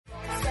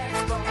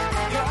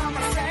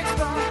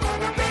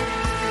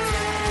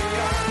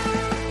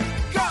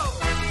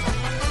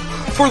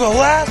For the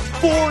last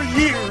 4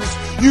 years,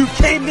 you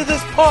came to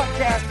this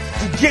podcast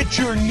to get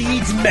your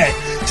needs met,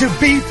 to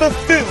be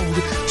fulfilled,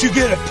 to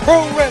get a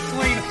pro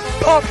wrestling,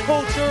 pop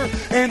culture,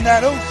 and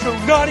that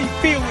oh-so-naughty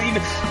feeling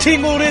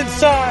tingled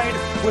inside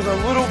with a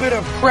little bit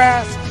of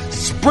crass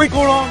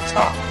sprinkled on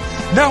top.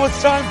 Now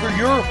it's time for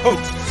your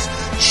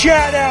hosts,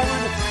 Chad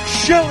Allen,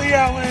 Shelly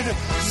Allen,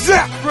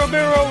 Zach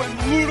Romero,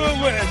 and Luna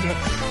Lynn.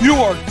 You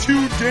are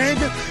tuned in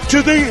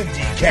to the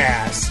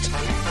IndyCast.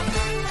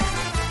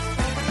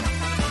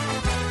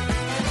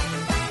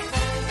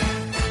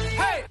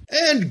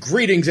 And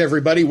greetings,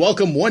 everybody.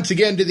 Welcome once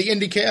again to the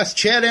IndyCast.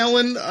 Chad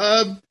Allen,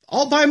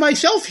 all by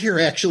myself here,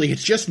 actually.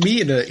 It's just me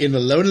in a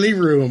lonely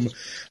room.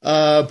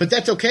 But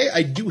that's okay.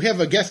 I do have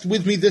a guest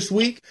with me this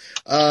week.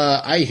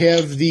 I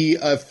have the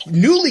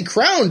newly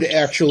crowned,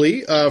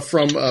 actually,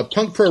 from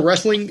Punk Pro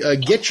Wrestling,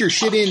 Get Your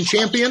Shit In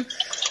champion.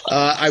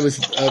 I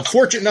was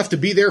fortunate enough to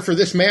be there for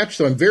this match,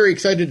 so I'm very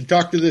excited to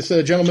talk to this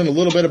gentleman a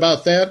little bit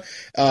about that,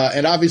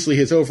 and obviously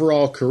his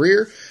overall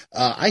career.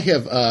 I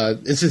have,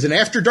 this is an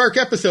After Dark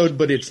episode,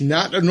 but it's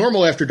not a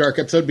normal After Dark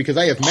episode because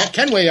I have Matt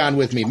Kenway on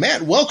with me.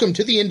 Matt, welcome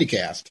to the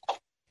IndyCast.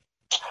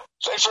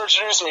 Thanks for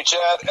introducing me,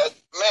 Chad.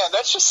 Man,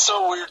 that's just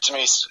so weird to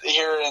me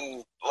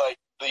hearing, like,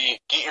 the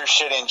Get Your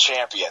Shit In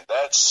champion.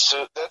 That's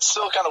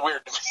still kind of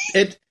weird to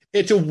me.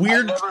 It's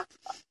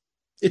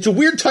a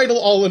weird title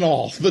all in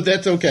all, but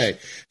that's okay.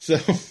 So,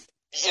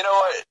 you know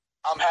what?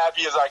 I'm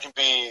happy as I can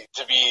be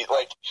to be,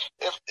 like,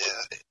 if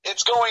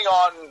it's going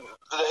on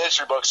the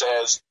history books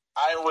as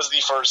I was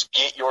the first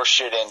Get Your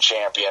Shit In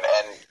champion,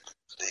 and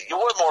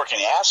what more can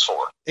you ask for?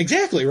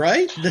 Exactly,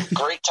 right?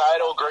 Great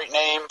title, great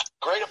name,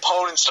 great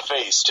opponents to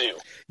face, too.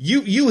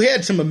 You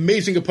had some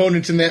amazing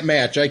opponents in that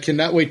match. I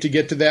cannot wait to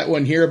get to that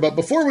one here. But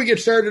before we get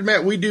started,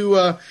 Matt, we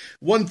do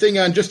one thing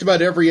on just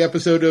about every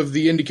episode of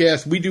the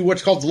IndyCast. We do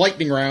what's called the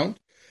lightning round.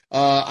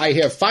 I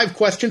have 5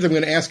 questions I'm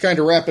going to ask kind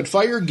of rapid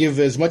fire. Give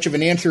as much of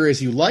an answer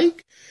as you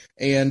like.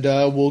 And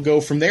we'll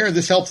go from there.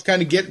 This helps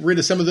kind of get rid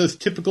of some of those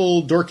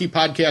typical dorky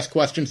podcast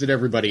questions that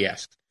everybody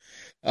asks.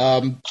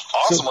 Awesome,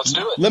 so let's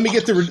do it. Let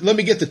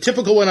me get the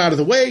typical one out of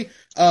the way.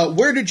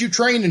 Where did you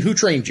train and who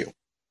trained you?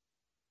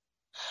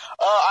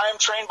 I am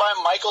trained by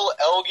Michael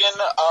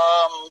Elgin.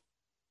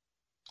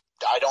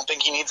 I don't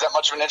think he needs that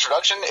much of an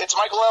introduction. It's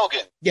Michael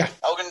Elgin. Yeah.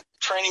 Elgin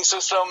Training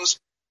Systems,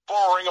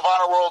 former Ring of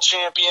Honor World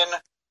Champion,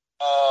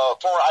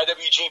 former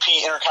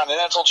IWGP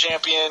Intercontinental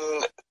Champion,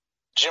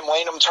 Jim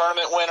Lanham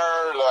tournament winner.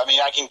 I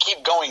mean, I can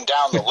keep going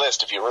down the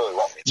list if you really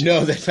want me to.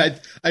 No,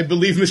 I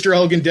believe Mr.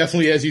 Elgin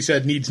definitely, as you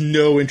said, needs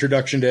no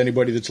introduction to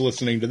anybody that's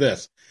listening to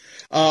this.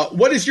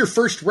 What is your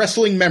first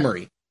wrestling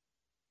memory?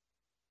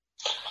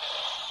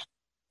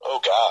 Oh,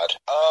 God.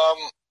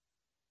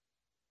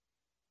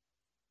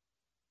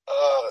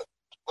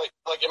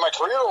 Like in my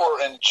career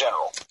or in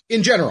general?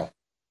 In general.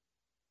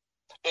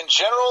 In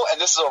general,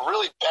 and this is a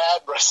really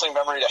bad wrestling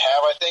memory to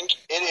have, I think,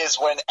 it is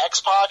when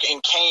X-Pac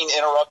and Kane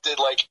interrupted,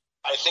 like,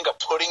 I think a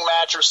pudding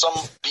match or some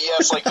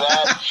BS like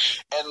that,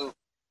 and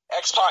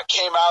X-Pac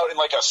came out in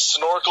like a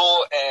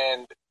snorkel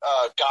and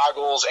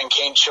goggles, and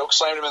Kane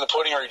chokeslammed him in the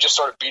pudding, or he just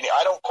started beating.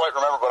 I don't quite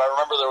remember, but I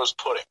remember there was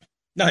pudding.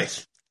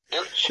 Nice.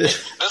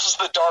 This is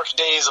the dark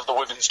days of the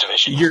women's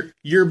division.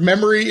 Your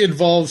memory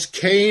involves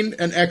Kane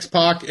and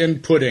X-Pac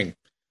and pudding.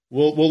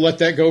 We'll let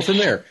that go from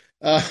there.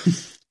 I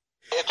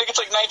think it's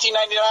like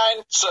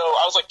 1999, so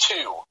I was like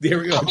 2. There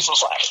we go. Cut me some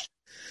slack.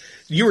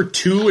 You were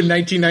 2 in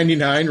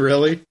 1999,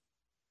 really?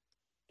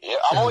 Yeah,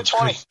 I'm only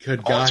 20.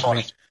 Good God,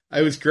 man.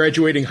 I was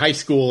graduating high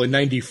school in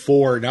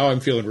 94. Now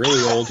I'm feeling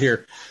really old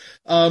here.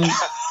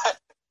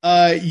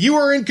 You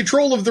are in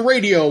control of the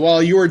radio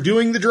while you are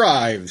doing the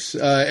drives,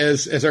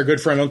 as our good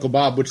friend Uncle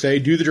Bob would say,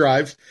 do the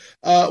drives.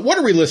 What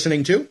are we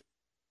listening to?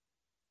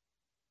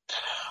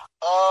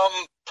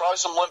 Probably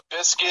some Limp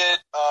Bizkit,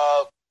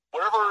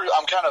 whatever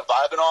I'm kind of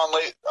vibing on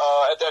late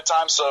at that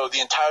time. So the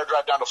entire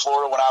drive down to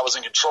Florida when I was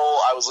in control,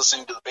 I was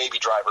listening to the Baby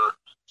Driver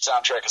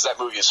soundtrack because that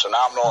movie is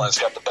phenomenal and it's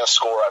got the best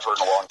score I've heard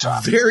in a long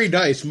time. Very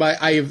nice.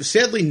 I have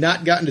sadly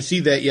not gotten to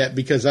see that yet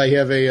because I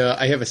have a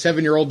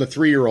 7-year-old and a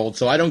 3-year-old,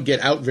 so I don't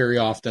get out very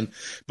often.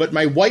 But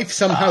my wife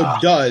somehow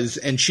does,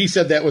 and she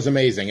said that was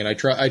amazing, and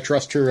I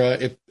trust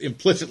her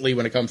implicitly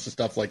when it comes to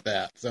stuff like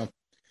that. So,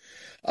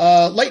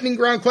 lightning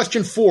round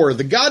question 4: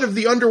 the God of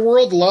the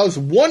Underworld allows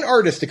one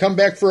artist to come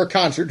back for a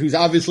concert who's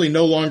obviously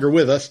no longer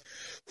with us.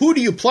 Who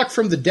do you pluck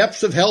from the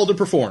depths of hell to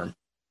perform?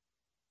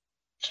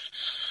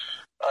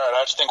 All right, I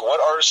have to think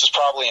what artist is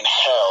probably in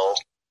hell.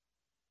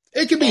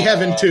 It could be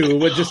heaven too,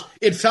 but just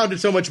it sounded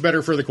so much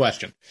better for the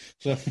question.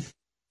 So.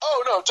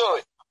 Oh no,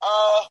 totally.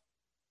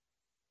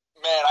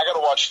 Man, I got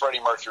to watch Freddie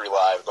Mercury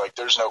live. Like,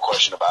 there's no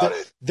question about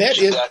it.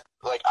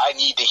 Like, I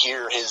need to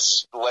hear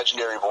his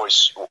legendary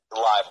voice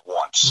live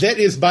once. That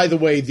is, by the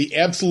way, the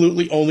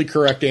absolutely only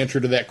correct answer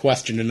to that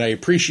question, and I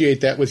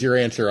appreciate that was your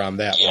answer on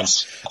that one.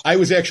 I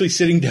was actually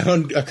sitting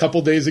down a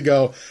couple days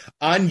ago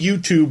on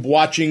YouTube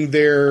watching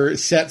their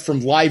set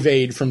from Live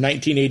Aid from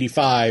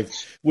 1985,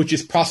 which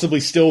is possibly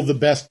still the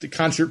best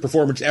concert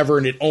performance ever,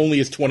 and it only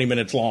is 20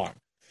 minutes long.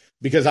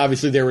 because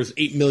obviously there was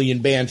 8 million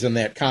bands in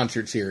that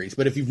concert series.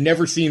 But if you've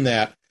never seen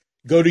that,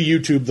 go to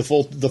YouTube.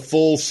 The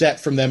full set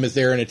from them is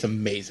there, and it's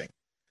amazing.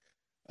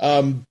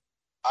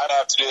 I'd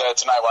have to do that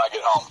tonight when I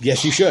get home.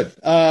 Yes, you should.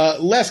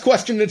 Last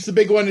question. It's the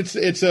big one.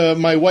 It's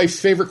my wife's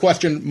favorite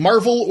question.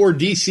 Marvel or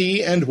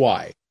DC, and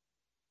why?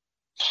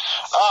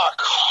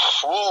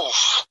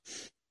 Oof.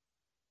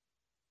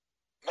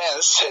 Man,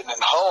 this is hitting it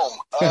home.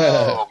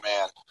 Oh,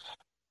 man.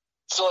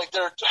 So, like,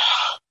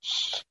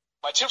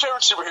 my two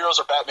favorite superheroes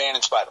are Batman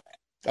and Spider-Man.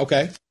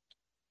 Okay.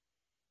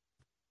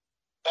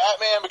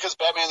 Batman, because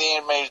Batman the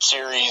Animated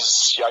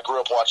Series, I grew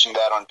up watching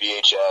that on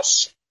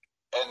VHS.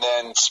 And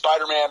then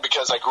Spider-Man,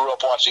 because I grew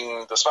up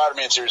watching the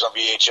Spider-Man series on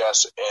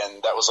VHS,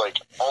 and that was like,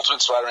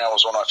 Ultimate Spider-Man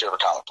was one of my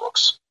favorite comic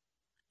books.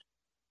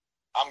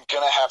 I'm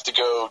going to have to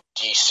go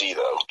DC,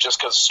 though, just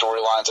because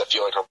storylines I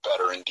feel like are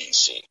better in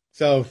DC.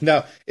 So,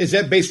 now, is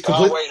that based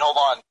completely... Oh, wait, hold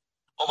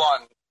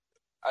on.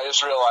 I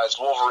just realized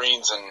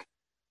Wolverine's in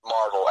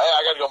Marvel. Hey,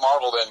 I got to go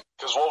Marvel then,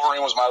 because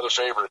Wolverine was my other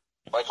favorite,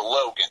 like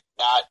Logan,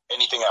 not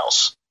anything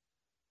else.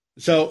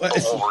 So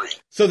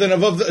then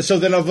above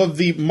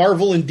the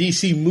Marvel and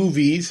DC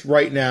movies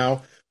right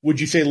now, would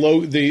you say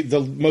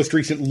the most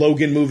recent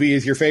Logan movie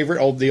is your favorite?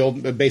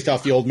 Based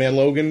off the Old Man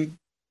Logan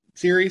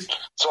series?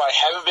 So I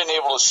haven't been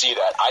able to see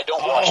that. I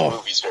don't watch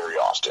movies very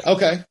often.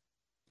 Okay.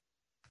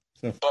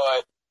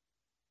 But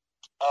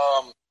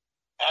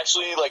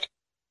actually, like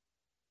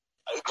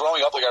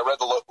growing up, like I read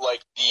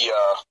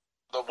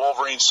the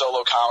Wolverine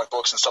solo comic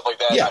books and stuff like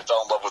that. Yeah. And I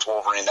fell in love with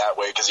Wolverine that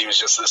way because he was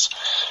just this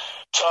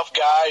tough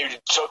guy who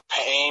took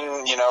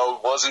pain,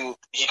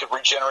 he could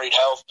regenerate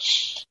health,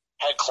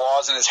 had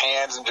claws in his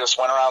hands, and just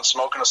went around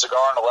smoking a cigar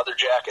in a leather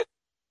jacket.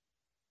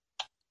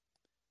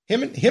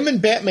 Him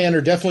and Batman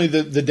are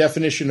definitely the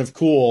definition of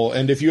cool.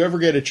 And if you ever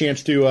get a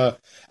chance to,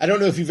 I don't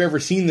know if you've ever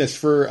seen this,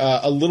 for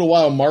a little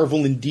while,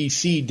 Marvel and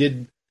DC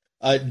did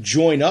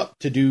join up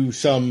to do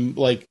some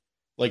like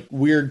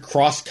weird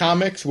cross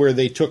comics where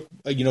they took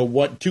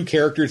two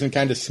characters and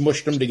kind of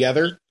smushed them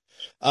together.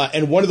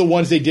 And one of the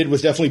ones they did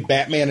was definitely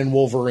Batman and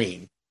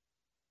Wolverine.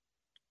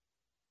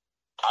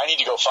 I need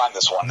to go find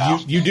this one now.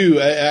 You do.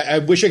 I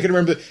wish I could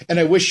remember. And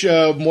I wish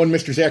one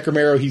Mr. Zach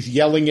Romero, he's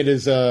yelling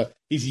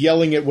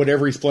at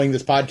whatever he's playing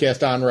this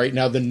podcast on right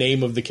now, the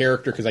name of the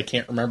character, because I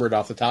can't remember it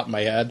off the top of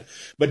my head.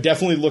 But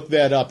definitely look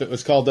that up. It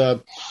was called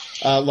a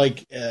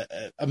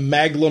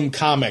Magnum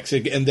Comics,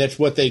 and that's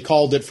what they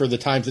called it for the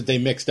times that they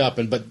mixed up.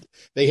 But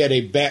they had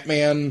a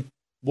Batman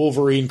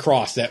Wolverine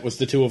cross. That was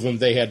the two of them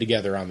they had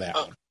together on that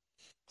one.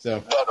 So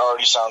that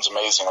already sounds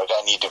amazing. Like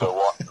I need to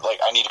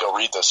go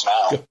read this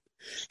now.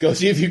 Go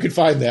see if you could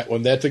find that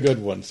one. That's a good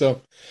one.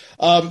 So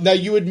now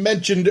you had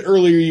mentioned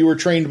earlier you were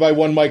trained by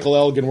one Michael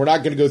Elgin. We're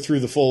not going to go through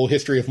the full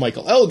history of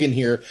Michael Elgin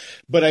here,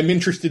 but I'm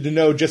interested to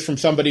know, just from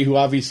somebody who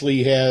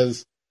obviously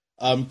has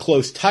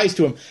close ties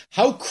to him,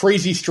 how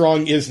crazy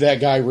strong is that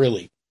guy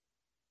really?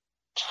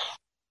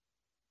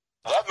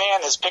 That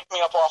man has picked me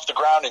up off the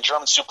ground and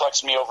German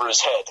suplexed me over his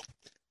head,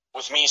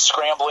 with me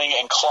scrambling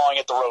and clawing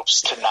at the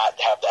ropes to not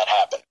have that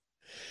happen.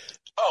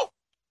 Oh,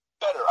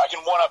 better. I can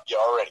one-up you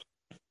already.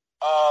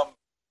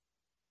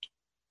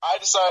 I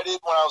decided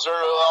when I was very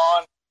early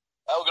on,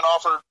 Elgin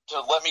offered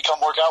to let me come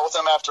work out with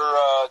him after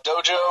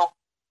dojo.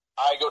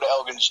 I go to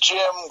Elgin's gym.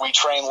 We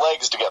train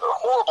legs together.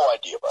 Horrible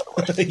idea, by the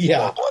way.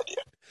 Yeah. Horrible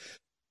idea.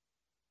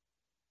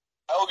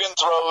 Elgin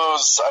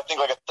throws, I think,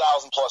 like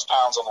 1,000+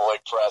 pounds on the leg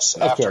press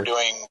after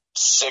doing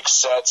 6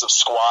 sets of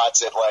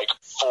squats at like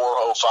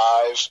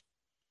 405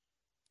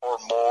 or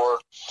more.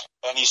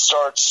 And he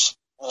starts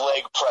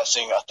leg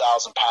pressing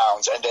 1,000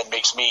 pounds and then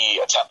makes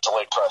me attempt to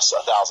leg press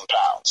 1,000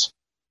 pounds.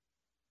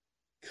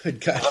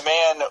 Good God. The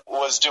man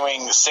was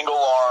doing single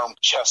arm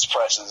chest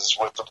presses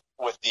with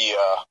the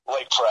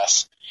leg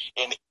press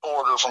in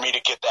order for me to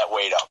get that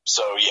weight up.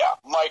 So yeah,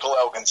 Michael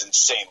Elgin's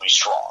insanely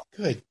strong.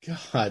 Good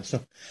God.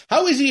 So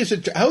how is he as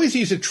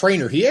a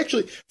trainer? He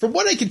actually, from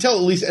what I can tell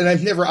at least, and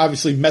I've never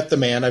obviously met the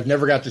man, I've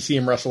never got to see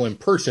him wrestle in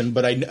person,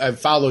 but I've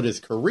followed his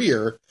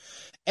career.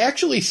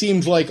 Actually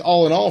seems like,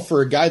 all in all,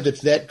 for a guy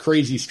that's that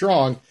crazy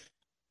strong,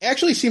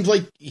 actually seems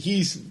like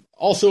he's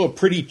also a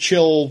pretty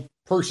chill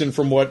person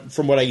from what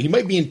he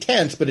might be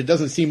intense, but it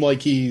doesn't seem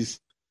like he's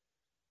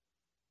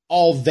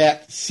all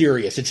that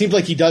serious. It seems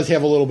like he does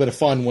have a little bit of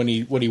fun when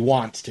he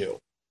wants to.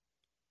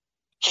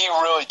 He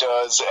really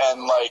does,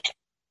 and like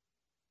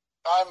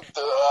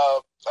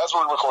as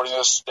we're recording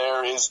this,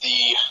 there is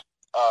the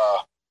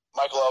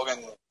Michael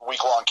Elgin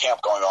week-long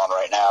camp going on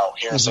right now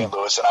here in St.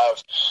 Louis, and I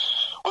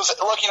was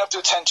lucky enough to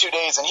attend 2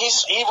 days, and he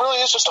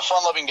really is just a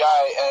fun-loving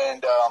guy,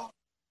 and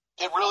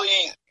it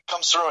really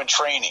comes through in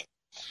training.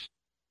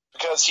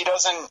 Because he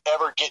doesn't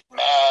ever get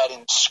mad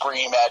and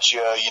scream at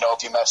you,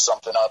 if you mess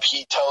something up.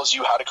 He tells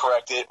you how to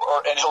correct it,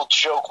 and he'll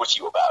joke with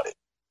you about it.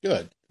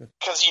 Good.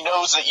 Because he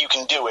knows that you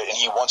can do it, and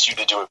he wants you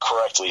to do it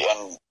correctly.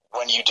 And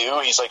when you do,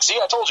 he's like, see,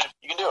 I told you,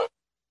 you can do it.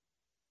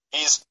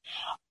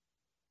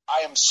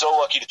 I am so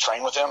lucky to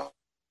train with him.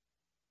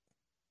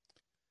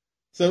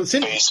 So,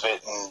 Base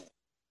fit and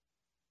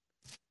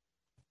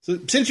So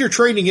since your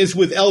training is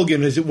with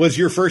Elgin, was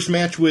your first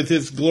match with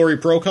his Glory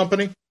Pro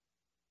company?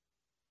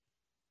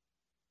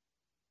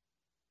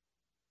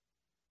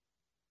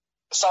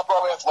 South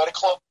Broadway Athletic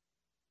Club.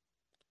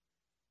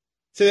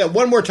 Say that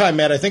one more time,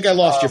 Matt. I think I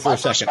lost you for a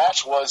second. My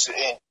first match was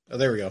in... Oh,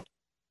 there we go.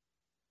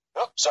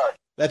 Oh, sorry.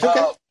 That's okay.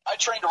 I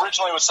trained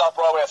originally with South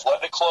Broadway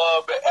Athletic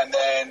Club, and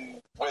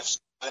then with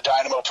the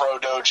Dynamo Pro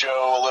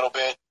Dojo a little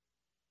bit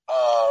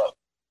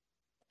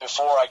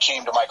before I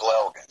came to Michael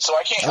Elgin. So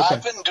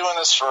I've been doing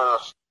this for,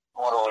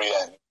 what are we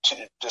in,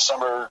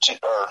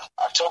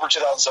 October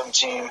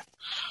 2017.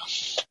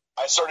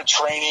 I started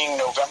training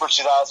November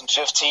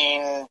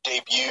 2015,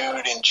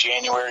 debuted in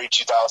January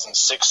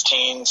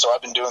 2016, so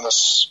I've been doing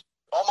this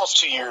almost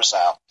 2 years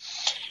now.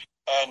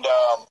 And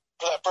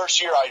for that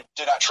first year, I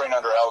did not train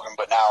under Elgin,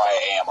 but now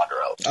I am under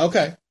Elgin.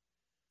 Okay.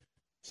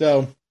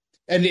 So,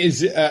 and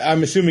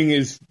I'm assuming,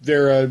 is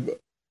there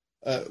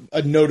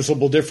a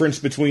noticeable difference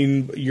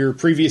between your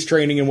previous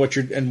training and what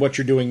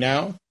you're doing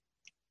now?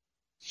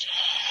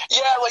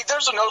 Yeah, like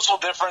there's a noticeable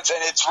difference, and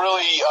it's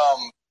really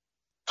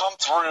come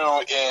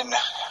through in.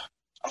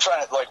 I'm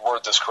trying to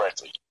word this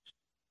correctly.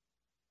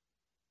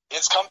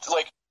 It's come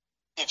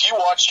if you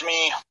watched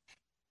me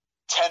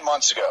 10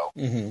 months ago,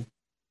 mm-hmm.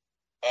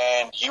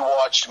 and you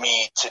watched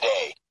me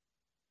today,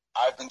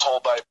 I've been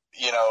told by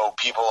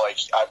people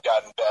I've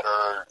gotten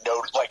better,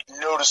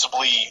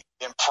 noticeably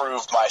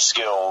improved my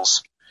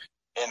skills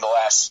in the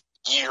last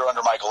year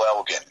under Michael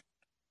Elgin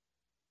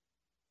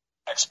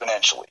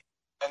exponentially.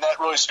 And that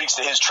really speaks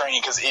to his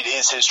training, because it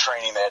is his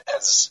training that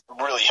has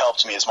really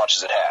helped me as much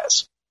as it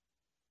has.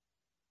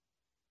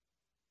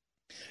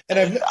 And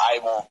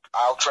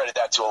I'll credit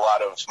that to a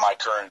lot of my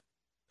current,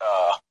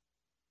 I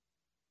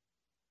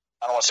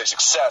don't want to say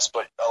success,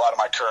 but a lot of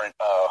my current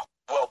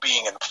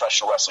well-being in the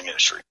professional wrestling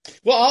industry.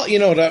 Well,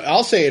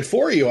 I'll say it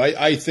for you.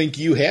 I think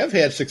you have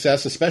had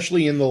success,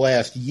 especially in the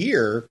last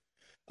year,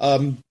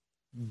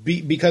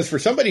 because for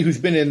somebody who's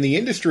been in the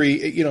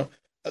industry,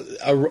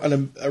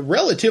 a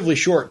relatively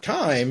short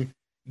time,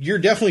 you're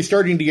definitely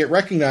starting to get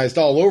recognized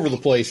all over the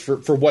place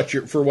for what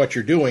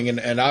you're doing,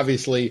 and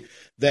obviously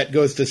that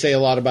goes to say a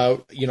lot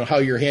about how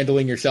you're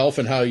handling yourself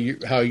and how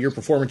your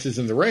performance is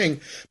in the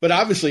ring, but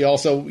obviously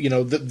also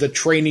the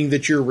training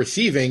that you're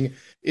receiving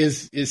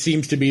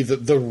seems to be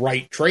the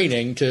right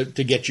training to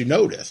get you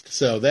noticed.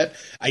 So that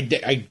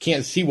I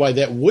can't see why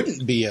that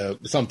wouldn't be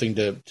something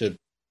to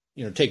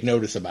take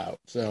notice about.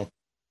 So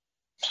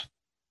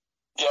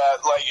yeah,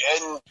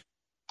 and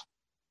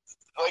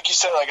like you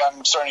said,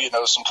 I'm starting to get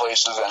noticed in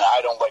places, and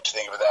I don't like to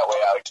think of it that way.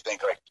 I like to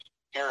think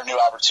here are new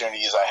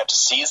opportunities. I have to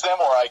seize them,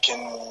 or I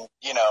can,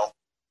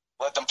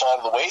 let them fall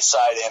to the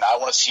wayside. And I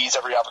want to seize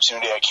every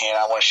opportunity I can.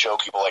 I want to show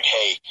people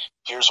hey,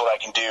 here's what I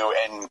can do.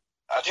 And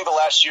I think the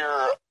last year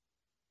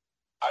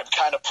I've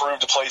kind of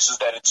proved to places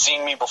that had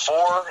seen me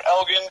before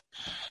Elgin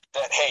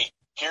that, hey,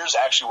 here's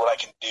actually what I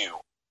can do.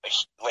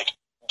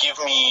 Give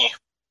me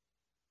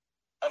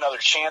another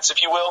chance,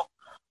 if you will.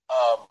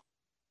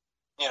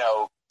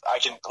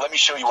 Let me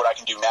show you what I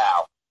can do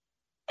now,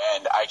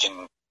 and I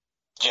can,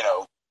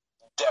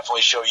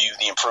 definitely show you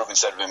the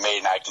improvements that have been made,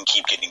 and I can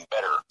keep getting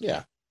better.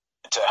 Yeah.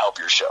 To help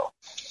your show.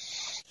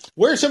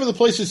 Where are some of the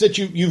places that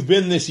you've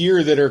been this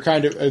year that are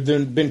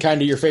been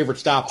kind of your favorite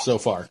stops so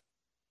far?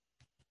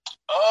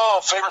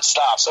 Oh, favorite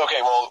stops.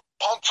 Okay, well,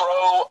 Punk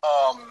Pro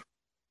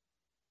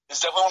is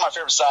definitely one of my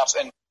favorite stops.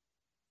 And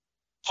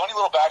funny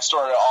little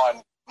backstory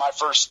on my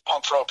first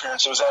Punk Pro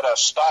appearance. It was at a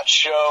spot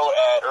show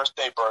at Earth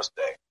Day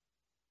Birthday.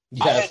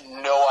 Yes. I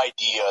had no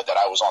idea that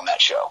I was on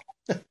that show.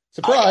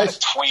 Surprise! I got a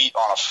tweet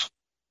on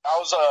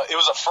it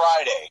was a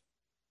Friday,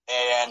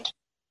 and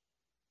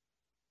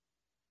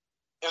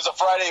it was a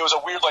Friday. It was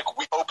a weird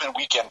open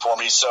weekend for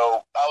me. So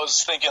I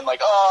was thinking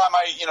I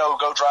might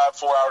go drive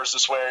 4 hours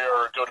this way,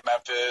 or go to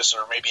Memphis,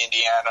 or maybe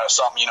Indiana or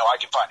something. I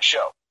can find a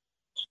show.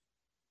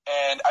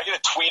 And I get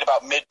a tweet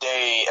about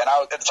midday, and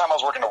at the time I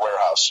was working in a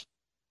warehouse.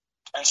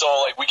 And so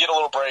we get a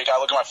little break. I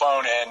look at my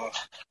phone, and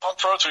Punk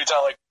Pro tweets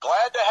out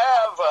glad to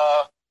have.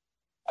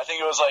 I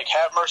think it was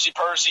Have Mercy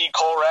Percy,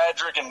 Cole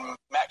Radrick, and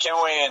Matt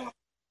Kinway, and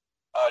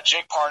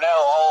Jake Parnell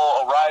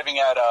all arriving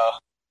at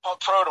Punk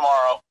Pro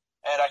tomorrow.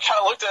 And I kind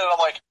of looked at it, and I'm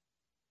like,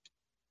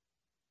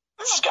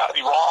 this has got to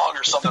be wrong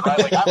or something,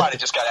 right? I might have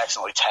just got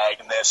accidentally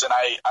tagged in this. And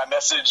I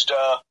messaged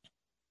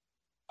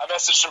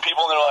some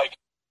people, and they're like,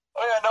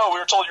 oh, yeah, no, we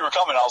were told you were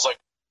coming. I was like,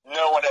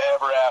 no one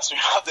ever asked me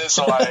about this.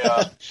 So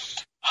I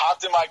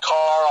hopped in my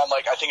car on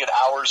I think at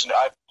hours, and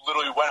I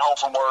literally went home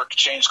from work,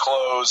 changed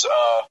clothes,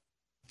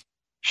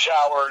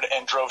 showered,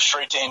 and drove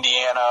straight to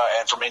Indiana.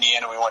 And from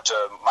Indiana, we went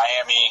to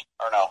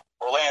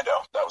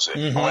Orlando. That was it.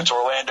 Mm-hmm. We went to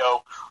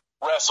Orlando,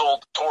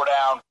 wrestled, tore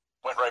down,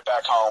 went right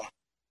back home.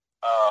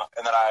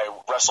 And then I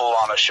wrestled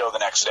on a show the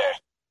next day.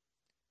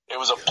 It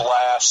was a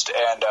blast,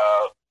 and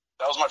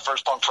that was my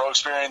first Punk Pro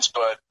experience,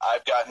 but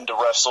I've gotten to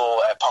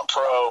wrestle at Punk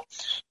Pro,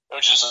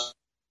 which is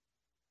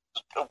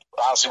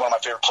honestly one of my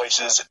favorite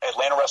places.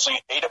 Atlanta Wrestling,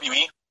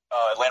 AWE,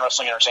 Atlanta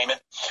Wrestling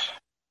Entertainment,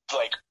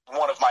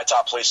 one of my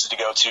top places to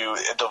go to.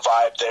 The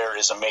vibe there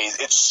is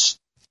amazing. It's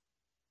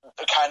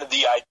kind of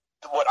the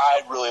what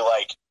I really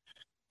like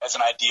as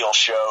an ideal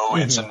show.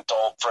 Mm-hmm. It's an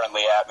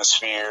adult-friendly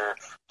atmosphere.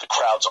 The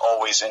crowd's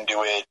always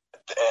into it,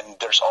 and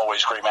there's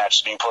always great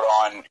matches being put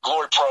on.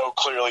 Glory Pro,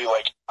 clearly,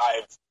 like,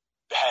 I've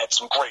had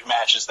some great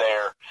matches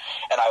there,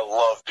 and I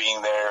love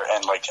being there.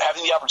 And, like,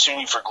 having the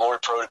opportunity for Glory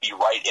Pro to be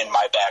right in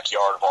my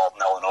backyard of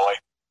Alton, Illinois,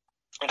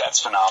 that's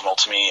phenomenal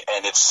to me,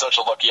 and it's such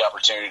a lucky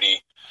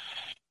opportunity.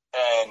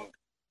 And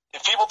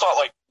if people thought,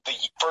 like, the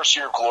first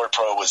year of Glory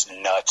Pro was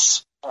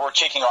nuts, we're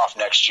kicking off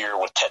next year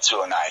with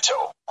Tetsuya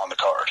Naito on the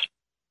card.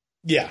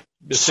 Yeah.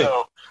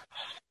 So,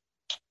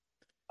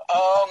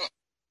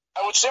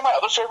 I would say my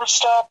other favorite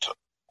stop,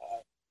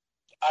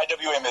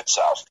 IWA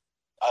Mid-South.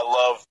 I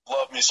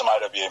love me some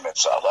IWA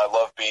Mid-South. I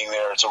love being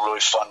there. It's a really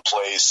fun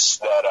place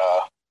that,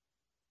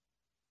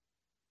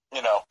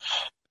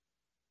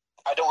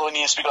 I don't really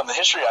need to speak on the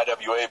history of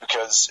IWA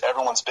because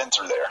everyone's been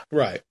through there.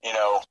 Right.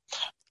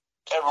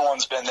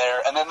 Everyone's been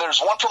there. And then there's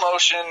one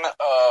promotion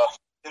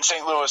in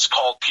St. Louis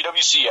called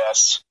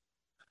PWCS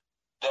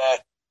that,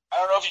 I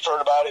don't know if you've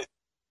heard about it.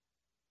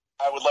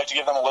 I would like to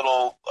give them a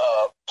little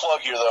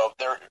plug here, though.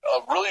 They're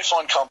a really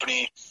fun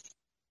company,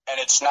 and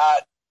it's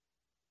not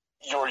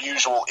your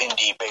usual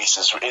indie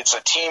basis. It's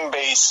a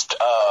team-based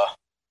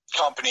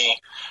company.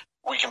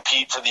 We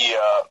compete for the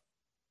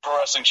Pro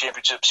Wrestling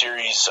Championship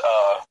Series.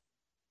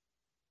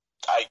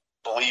 I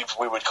believe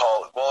we would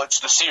call it. Well, it's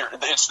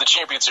the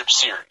Championship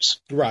Series.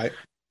 Right.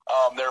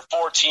 There are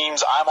 4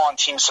 teams. I'm on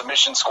Team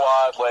Submission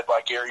Squad, led by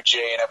Gary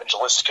J. and Evan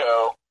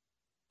Jalistico,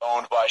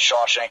 owned by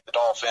Shawshank the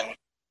Dolphin.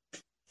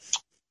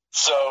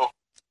 So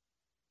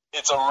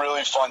it's a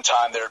really fun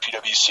time there at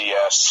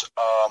PWCS.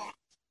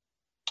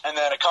 And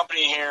then a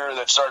company here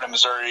that started in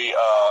Missouri,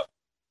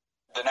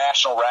 the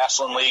National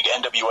Wrestling League,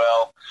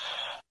 NWL.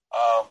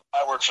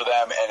 I work for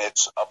them, and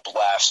it's a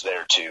blast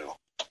there too.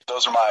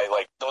 Those are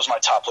my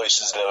top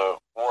places to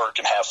work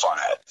and have fun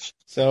at.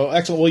 So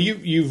excellent. Well,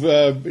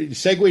 you've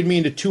segued me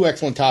into 2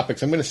 excellent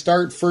topics. I'm going to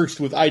start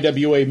first with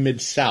IWA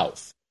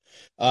Mid-South.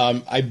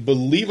 I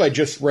believe I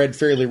just read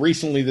fairly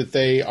recently that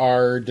they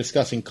are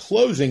discussing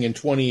closing in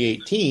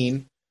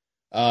 2018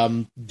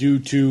 due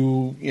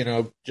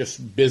to,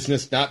 just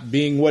business not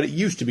being what it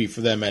used to be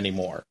for them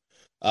anymore.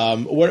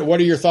 What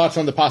are your thoughts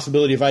on the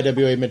possibility of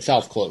IWA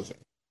Mid-South closing?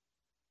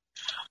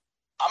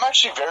 I'm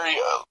actually very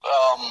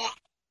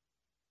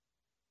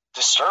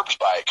disturbed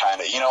by it,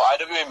 kind of.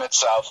 IWA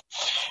Mid-South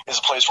is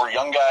a place where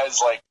young guys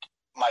like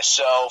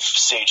myself,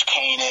 Sage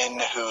Kanan,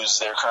 who's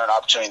their current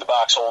opportunity in the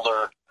box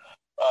holder,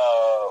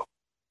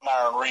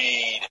 Myron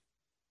Reed.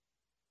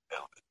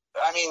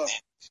 I mean,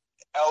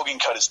 Elgin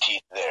cut his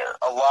teeth there.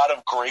 A lot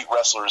of great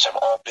wrestlers have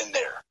all been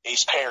there.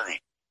 Ace Perry.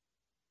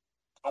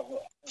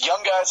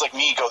 Young guys like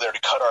me go there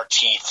to cut our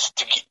teeth,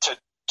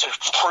 to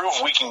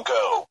prove we can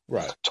go.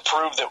 Right. To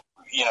prove that,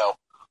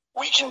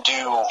 we can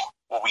do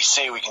what we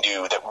say we can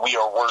do, that we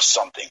are worth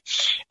something.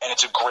 And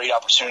it's a great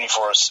opportunity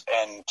for us.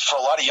 And for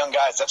a lot of young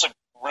guys, that's a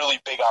really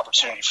big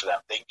opportunity for them.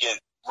 They can get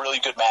really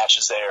good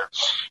matches there,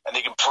 and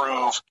they can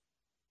prove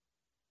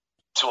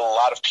to a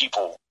lot of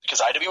people,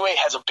 because IWA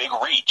has a big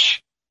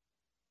reach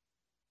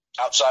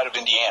outside of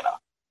Indiana.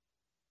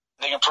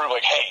 They can prove,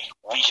 like, hey,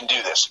 we can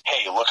do this.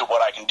 Hey, look at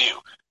what I can do.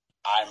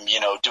 I'm,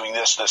 doing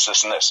this,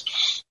 and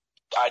this.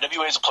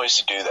 IWA is a place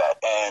to do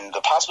that, and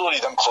the possibility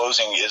of them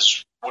closing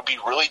would be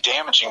really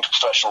damaging to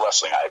professional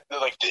wrestling.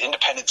 The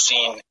independent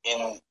scene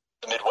in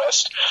the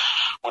Midwest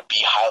would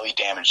be highly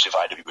damaged if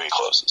IWA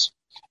closes.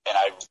 And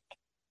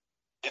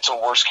it's a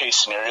worst-case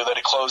scenario that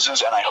it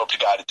closes, and I hope to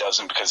God it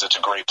doesn't, because it's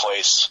a great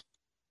place.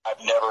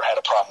 I've never had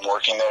a problem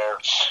working there.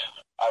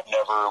 I've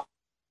never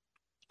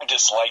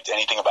disliked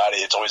anything about it.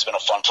 It's always been a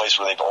fun place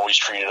where they've always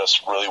treated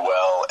us really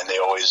well, and they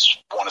always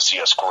want to see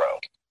us grow.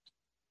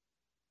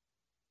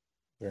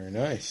 Very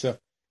nice. So,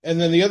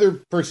 and then the other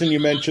thing you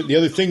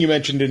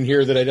mentioned in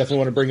here that I definitely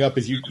want to bring up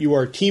is you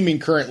are teaming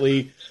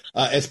currently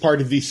as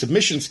part of the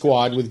Submission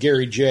Squad with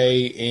Gary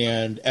J.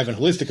 and Evan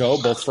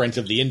Holistico, both friends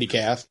of the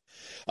IndyCast.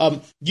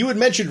 You had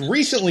mentioned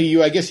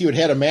recently, I guess you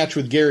had a match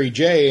with Gary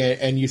J.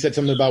 and you said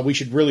something about we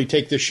should really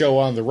take this show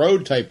on the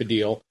road type of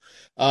deal.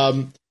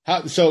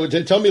 So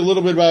tell me a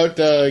little bit about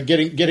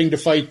getting to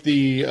fight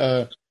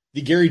the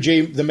Gary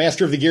J, the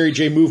master of the Gary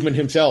J movement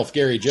himself,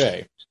 Gary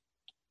J.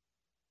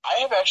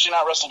 I have actually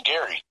not wrestled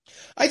Gary.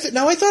 I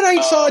thought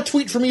I saw a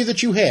tweet from you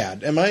that you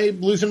had. Am I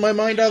losing my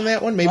mind on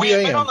that one? Maybe I am.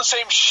 We've been on the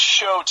same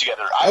show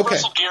together. I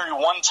wrestled Gary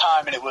one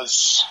time, and it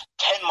was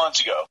 10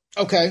 months ago.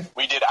 Okay.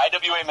 We did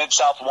IWA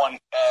Mid-South 1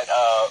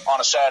 on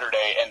a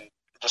Saturday, and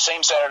the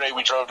same Saturday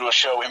we drove to a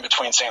show in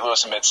between St.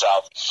 Louis and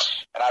Mid-South,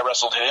 and I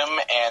wrestled him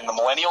and the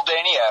Millennial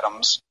Danny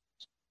Adams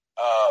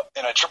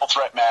in a triple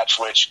threat match,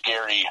 which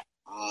Gary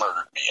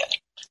murdered me in.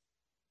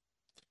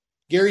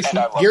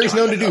 Gary's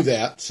known to do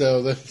that,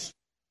 so that's...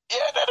 Yeah,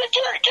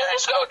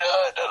 Gary's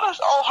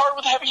all hard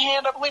with a heavy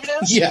hand, I believe it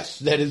is. Yes,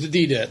 that is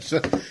indeed it.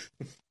 So,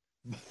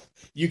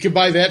 you can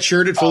buy that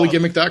shirt at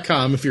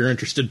fullygimmick.com if you're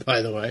interested,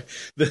 by the way.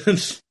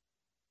 Yes,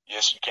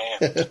 you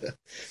can.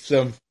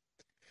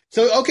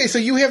 So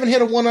you haven't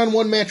had a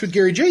one-on-one match with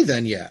Gary J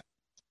then yet?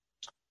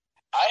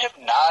 I have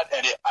not,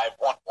 and I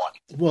want one.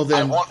 Well,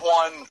 then, I want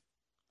one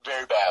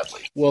very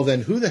badly. Well,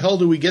 then, who the hell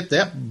do we get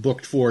that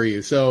booked for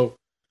you? So,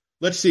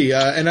 let's see.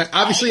 I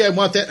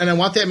want that, and I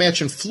want that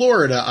match in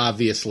Florida,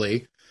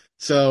 obviously.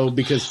 So,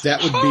 because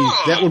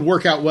that would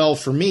work out well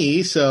for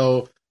me.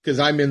 So, because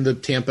I'm in the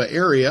Tampa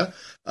area.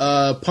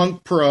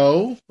 Punk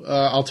Pro,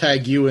 I'll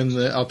tag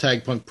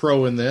Punk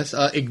Pro in this.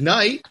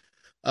 Ignite.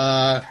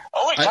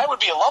 Ignite would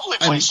be a lovely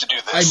place to do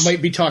this. I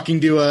might be talking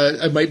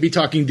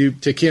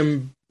to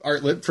Kim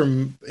Artlett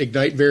from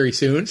Ignite very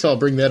soon, so I'll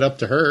bring that up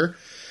to her.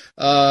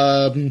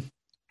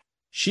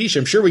 Sheesh,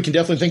 I'm sure we can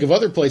definitely think of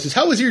other places.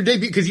 How was your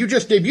debut? Because you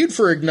just debuted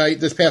for Ignite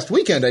this past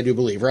weekend, I do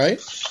believe, right?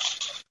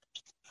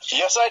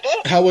 Yes, I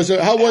did. How was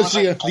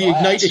the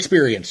Ignite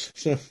experience?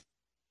 So.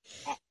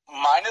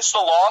 Minus the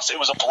loss, it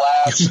was a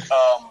blast.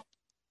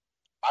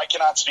 I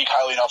cannot speak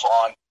highly enough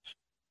on,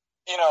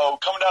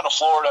 coming down to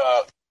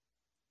Florida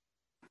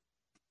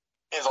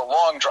is a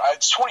long drive.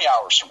 It's 20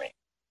 hours for me.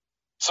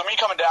 So me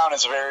coming down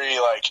is very,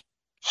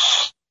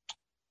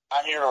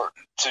 I'm here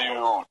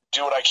to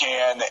do what I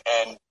can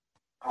and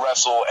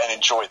wrestle and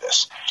enjoy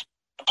this.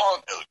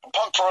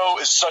 Punk Pro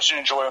is such an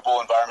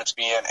enjoyable environment to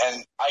be in,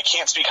 and I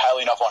can't speak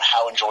highly enough on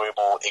how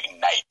enjoyable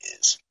Ignite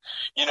is.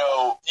 You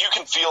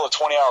can feel a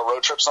 20-hour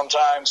road trip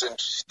sometimes and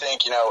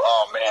think,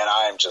 oh man,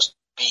 I am just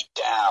beat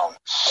down.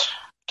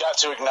 Got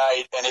to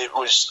Ignite, and it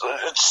was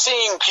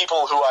seeing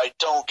people who I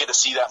don't get to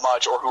see that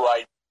much or who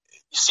I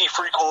see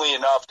frequently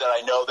enough that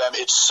I know them.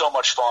 It's so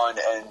much fun,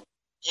 and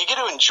you get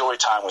to enjoy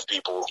time with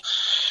people.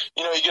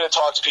 You get to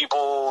talk to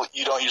people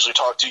you don't usually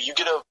talk to. You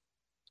get to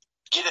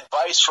get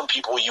advice from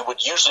people you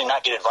would usually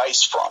not get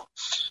advice from,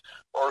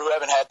 or who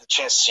haven't had the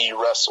chance to see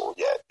you wrestle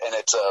yet. And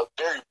it's a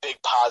very big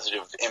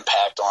positive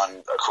impact on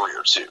a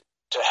career too,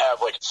 to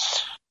have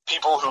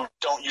people who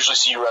don't usually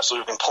see you wrestle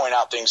who can point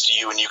out things to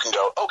you and you can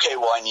go, okay,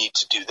 well, I need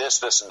to do this,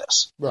 this, and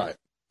this. Right.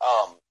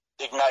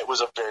 Ignite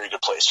was a very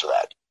good place for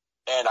that.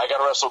 And I got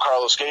to wrestle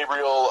Carlos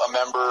Gabriel, a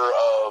member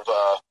of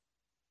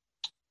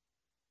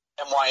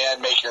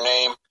MYN, Make Your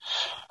Name.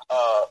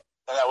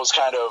 And that was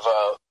kind of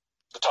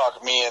the talk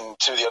of me and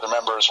two of the other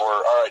members were,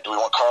 all right, do we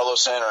want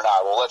Carlos in or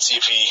not? Well, let's see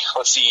if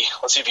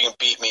he can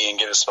beat me and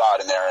get a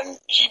spot in there. And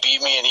he beat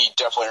me, and he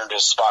definitely earned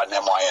his spot in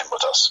MYN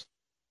with us.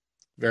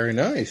 Very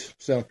nice.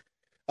 So,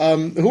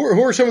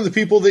 who are some of the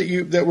people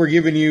that were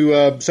giving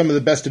you some of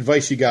the best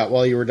advice you got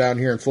while you were down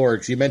here in Florida?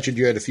 Because you mentioned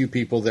you had a few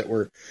people that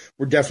were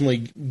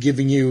definitely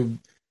giving you,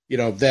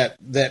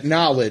 that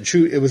knowledge.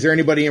 Was there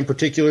anybody in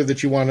particular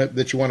that you want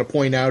to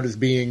point out as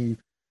being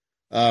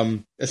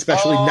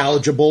especially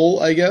knowledgeable,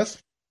 I guess?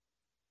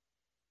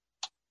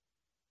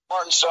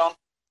 Martin Stone.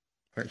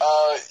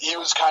 He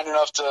was kind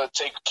enough to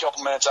take a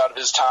couple minutes out of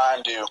his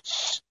time to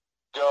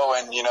go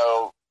and,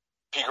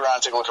 peek around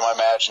and take a look at my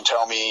match and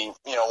tell me,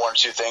 one or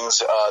two things.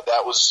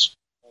 That was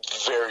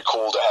very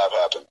cool to have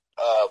happen.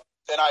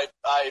 And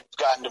I've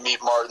gotten to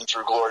meet Martin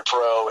through Glory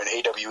Pro and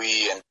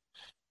AWE and,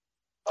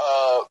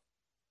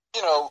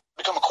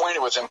 become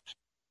acquainted with him.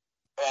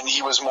 And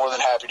he was more than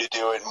happy to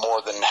do it,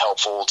 more than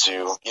helpful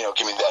to,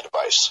 give me that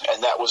advice.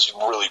 And that was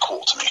really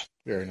cool to me.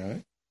 Very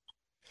nice.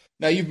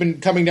 Now, you've been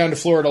coming down to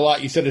Florida a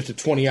lot. You said it's a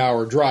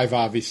 20-hour drive,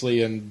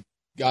 obviously, and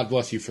God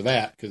bless you for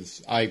that,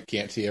 because I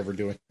can't see ever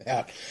doing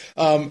that.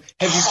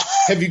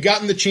 Have you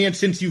gotten the chance,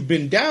 since you've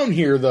been down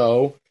here,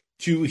 though,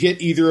 to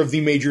hit either of the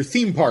major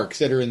theme parks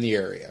that are in the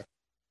area?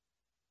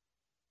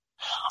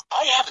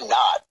 I have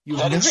not.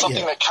 That is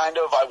something that kind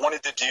of I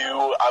wanted to do.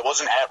 I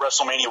wasn't at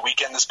WrestleMania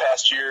weekend this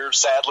past year,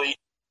 sadly.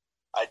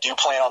 I do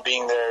plan on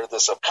being there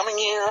this upcoming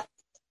year,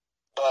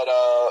 but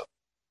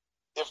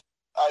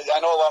I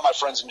know a lot of my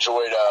friends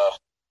enjoyed,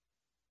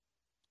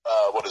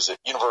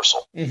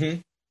 Universal. Mm-hmm.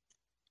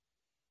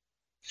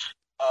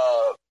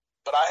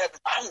 But I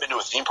haven't been to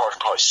a theme park in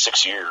probably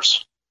 6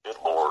 years. Good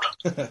Lord.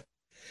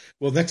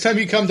 Well, next time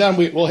you come down,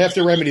 we'll have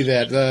to remedy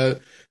that.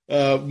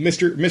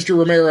 Mr.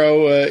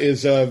 Romero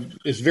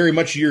is very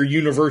much your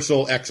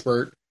Universal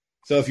expert.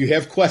 So if you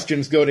have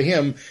questions, go to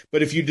him.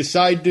 But if you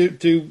decide to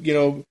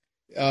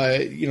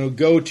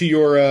go to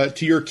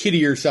your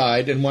kiddier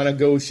side and want to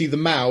go see the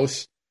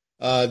mouse,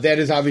 that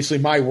is obviously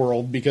my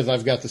world, because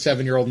I've got the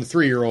 7-year-old and the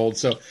 3-year-old,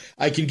 so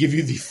I can give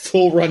you the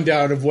full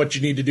rundown of what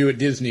you need to do at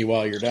Disney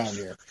while you're down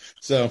here.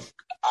 So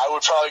I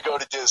would probably go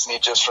to Disney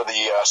just for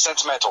the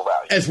sentimental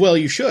value. As well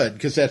you should,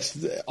 because that's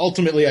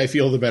ultimately, I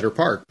feel, the better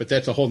park, but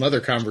that's a whole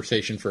other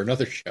conversation for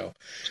another show.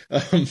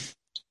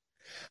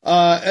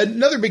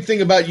 Another big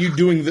thing about you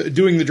doing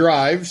the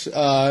drives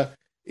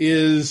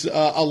is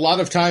a lot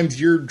of times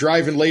you're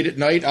driving late at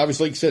night,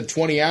 obviously, like you said,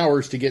 20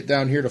 hours to get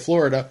down here to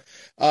Florida.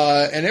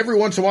 And every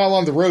once in a while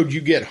on the road, you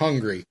get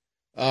hungry.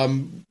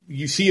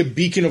 You see a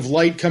beacon of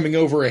light coming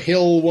over a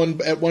hill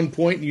at one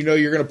point, and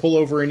you're going to pull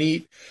over and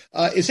eat.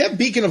 Is that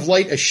beacon of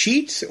light a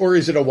Sheetz, or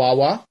is it a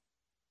Wawa?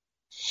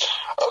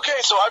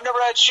 Okay, so I've never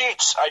had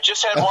Sheetz. I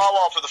just had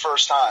Wawa for the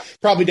first time.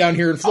 Probably down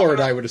here in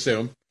Florida, I would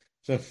assume.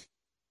 So.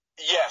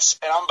 Yes,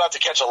 and I'm about to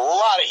catch a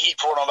lot of heat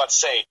for what I'm about to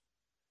say.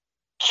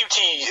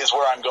 QT is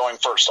where I'm going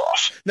first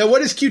off. Now,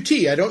 what is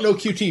QT? I don't know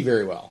QT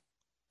very well.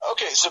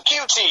 Okay, so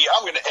QT,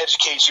 I'm going to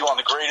educate you on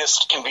the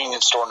greatest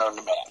convenience store known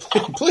to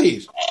man.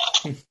 Please.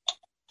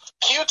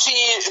 QT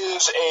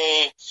is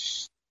a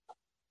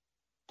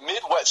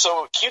Midwest.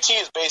 So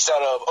QT is based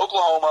out of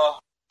Oklahoma,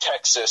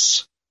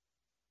 Texas,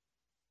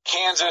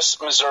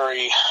 Kansas,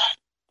 Missouri,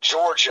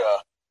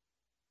 Georgia.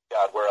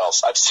 God, where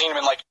else? I've seen them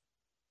in like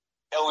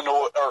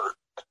Illinois,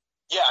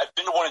 I've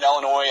been to one in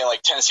Illinois and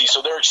like Tennessee.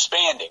 So they're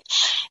expanding.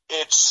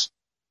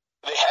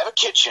 They have a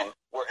kitchen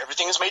where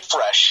everything is made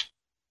fresh.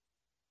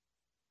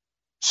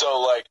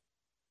 So, like,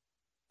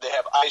 they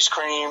have ice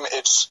cream.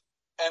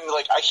 And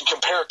I can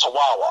compare it to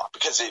Wawa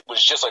because it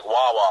was just like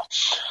Wawa.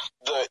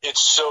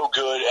 It's so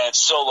good and it's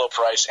so low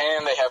price,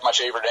 and they have my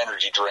favorite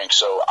energy drink,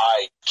 so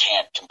I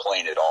can't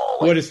complain at all.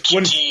 What is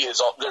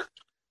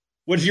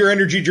your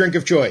energy drink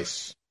of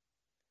choice?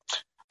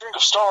 Drink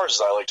of stars,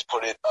 as I like to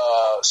put it.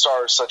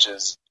 Stars such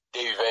as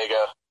Davey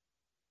Vega,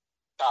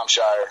 Tom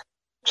Shire.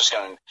 I'm just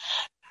going to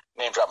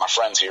name drop my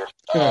friends here.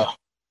 Bang.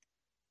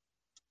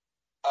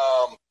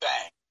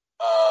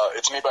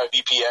 It's made by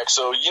VPX.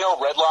 So,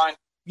 Redline?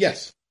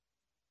 Yes.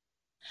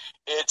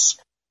 It's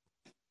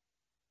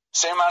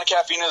same amount of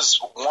caffeine as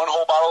one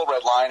whole bottle of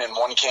Redline in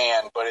one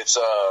can, but it's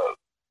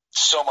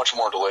so much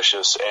more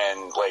delicious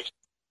and,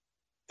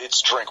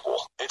 it's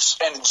drinkable.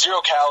 And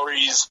 0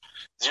 calories,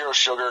 0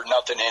 sugar,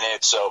 nothing in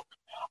it. So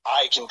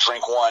I can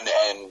drink one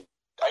and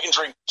I can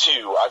drink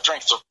 2. I've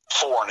drank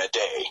 4 in a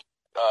day,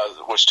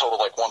 which total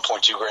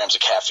 1.2 grams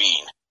of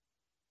caffeine.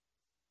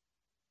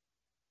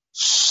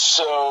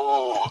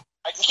 So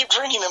I can keep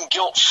drinking them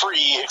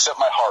guilt-free, except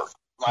my heart.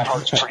 My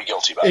heart's pretty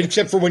guilty about it.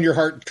 Except for when your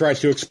heart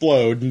tries to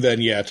explode, and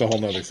then, it's a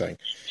whole other thing.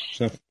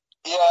 So.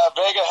 Yeah,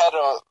 Vega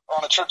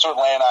on a trip to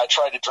Atlanta, I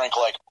tried to drink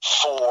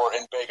 4,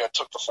 and Vega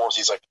took the 4th.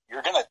 He's like,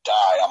 "You're going to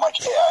die." I'm like,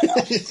 "Yeah, I know."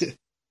 At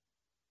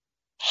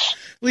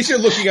least you're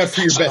looking out for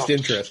your best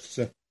interest.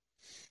 So.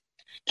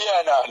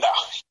 Yeah, no.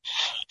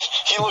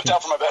 He looked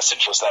out for my best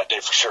interest that day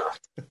for sure.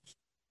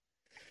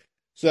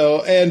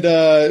 So, and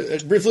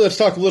briefly, let's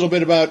talk a little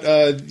bit about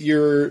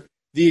the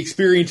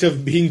experience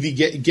of being the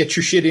Get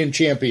Your Shit In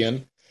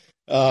champion,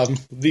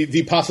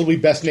 the possibly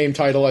best named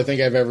title I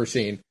think I've ever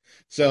seen.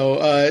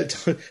 So,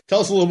 tell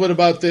us a little bit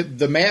about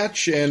the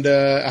match and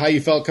how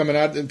you felt coming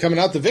out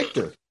the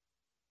victor.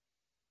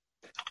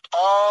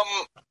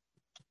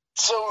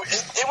 So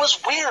it was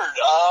weird.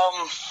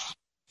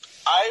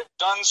 I've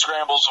done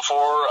scrambles before.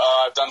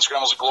 I've done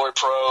scrambles at Glory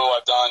Pro.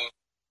 I've done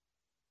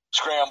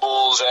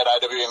scrambles at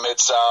IWA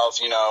Mid-South,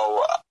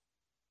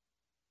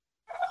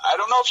 I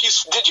don't know if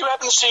did you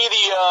happen to see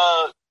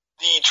the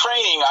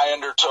training I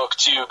undertook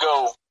to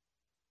go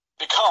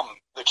become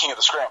the king of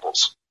the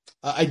scrambles?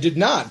 I did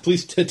not.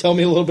 Please tell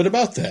me a little bit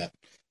about that.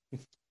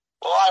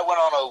 Well, I went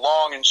on a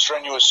long and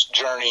strenuous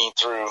journey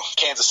through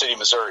Kansas City,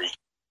 Missouri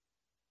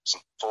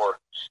for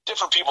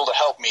different people to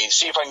help me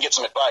see if I can get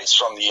some advice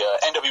from the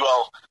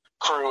NWL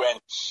crew and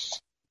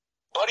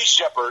Buddy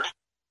Shepard,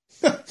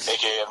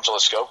 a.k.a. Evan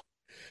Jalisco.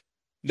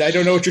 I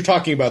don't know what you're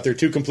talking about. They're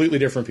 2 completely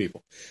different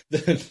people.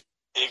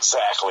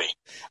 Exactly.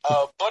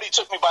 Buddy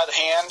took me by the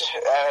hand,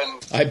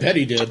 and I bet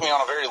he did. Took me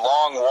on a very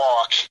long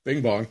walk.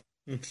 Bing bong.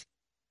 And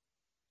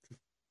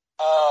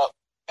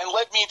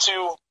led me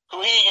to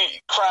who he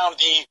crowned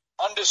the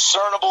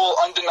undiscernible,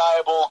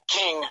 undeniable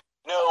king,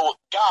 no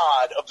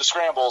god of the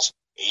scrambles,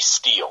 Ace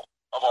Steel,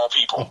 of all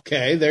people.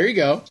 Okay, there you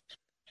go.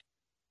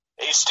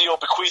 Ace Steel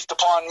bequeathed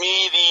upon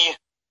me the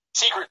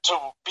secret to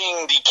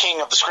being the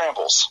king of the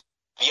scrambles,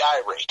 the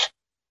eye rake.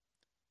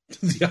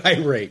 The eye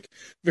rake.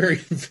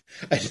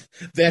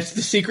 That's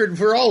the secret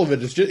for all of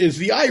it. Is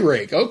the eye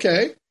rake.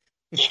 Okay.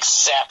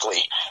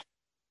 Exactly.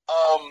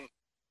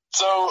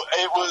 So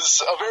it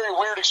was a very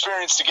weird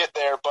experience to get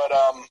there, but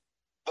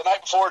the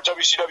night before at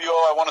WCWO,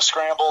 I won a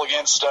scramble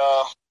against 2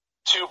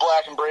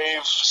 Black and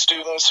Brave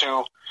students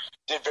who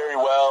did very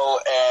well,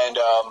 and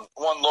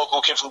one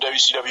local kid from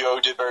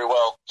WCWO did very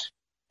well.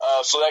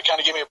 So that kind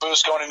of gave me a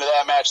boost going into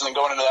that match, and then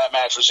going into that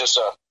match was just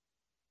a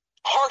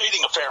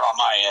hard-hitting affair on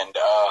my end.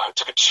 I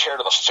took a chair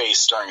to the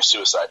face during a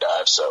suicide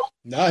dive, so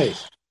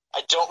nice.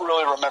 I don't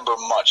really remember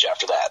much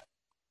after that.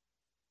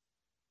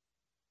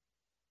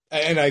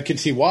 And I can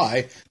see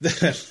why.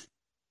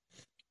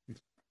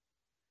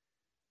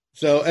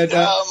 So, and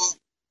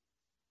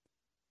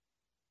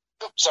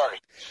sorry.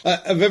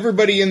 Of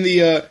everybody in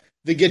the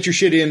Get Your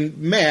Shit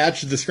In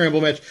match, the scramble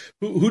match,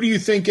 who do you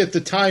think at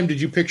the time did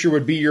you picture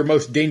would be your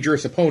most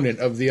dangerous opponent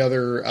of the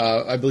other,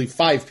 I believe,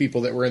 5 people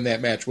that were in that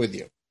match with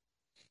you?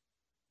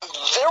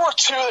 There were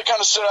 2 that kind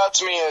of stood out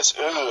to me as,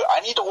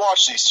 I need to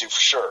watch these 2 for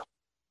sure.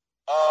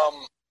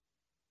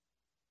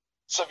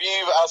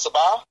 Saviv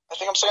Al-Sabah, I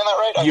think I'm saying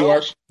that right?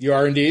 You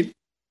are indeed.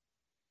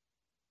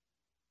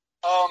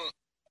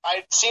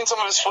 I'd seen some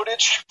of his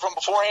footage from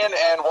beforehand,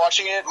 and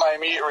watching it, my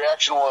immediate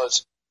reaction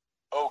was,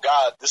 oh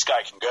God, this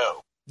guy can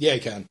go. Yeah, he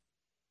can.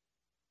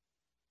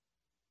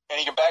 And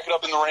he can back it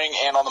up in the ring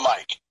and on the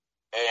mic.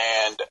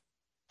 And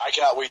I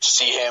cannot wait to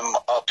see him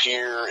up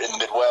here in the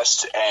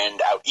Midwest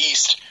and out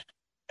East.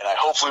 And I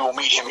hopefully will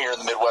meet him here in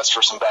the Midwest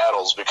for some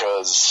battles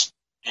because,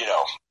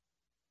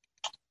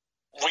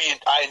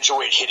 I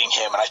enjoyed hitting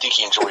him, and I think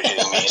he enjoyed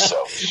hitting me.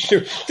 So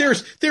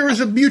there is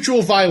a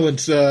mutual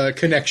violence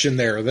connection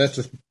there.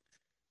 That's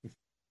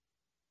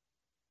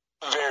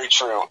very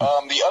true.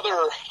 The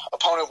other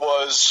opponent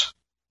was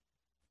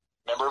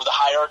a member of the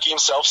hierarchy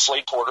himself,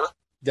 Slade Porter.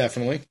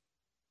 Definitely.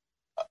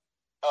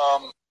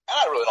 And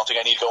I really don't think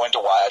I need to go into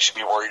why I should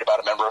be worried about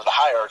a member of the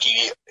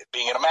hierarchy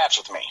being in a match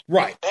with me.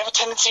 Right. They have a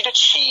tendency to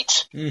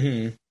cheat.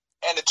 Mm-hmm.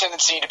 And a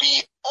tendency to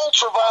be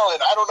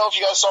ultra-violent. I don't know if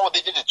you guys saw what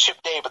they did to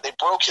Chip Day, but they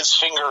broke his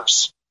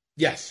fingers.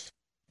 Yes.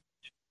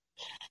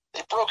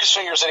 They broke his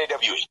fingers at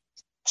AWE.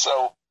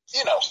 So,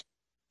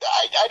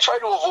 I try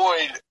to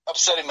avoid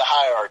upsetting the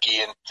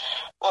hierarchy, and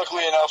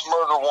luckily enough,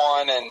 Murder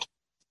One and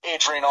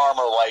Adrian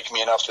Armour like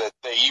me enough that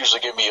they usually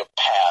give me a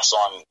pass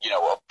on,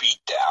 a beat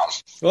down.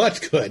 Well,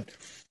 that's good.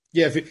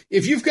 Yeah,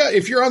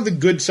 if you're on the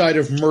good side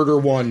of Murder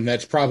One,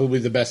 that's probably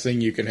the best thing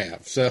you can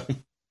have. So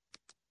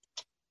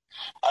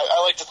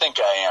I like to think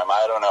I am.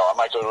 I don't know. I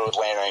might go to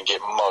Atlanta and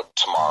get mugged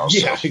tomorrow.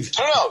 Yeah, so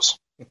exactly.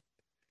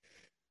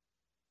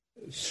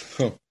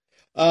 Who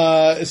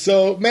knows?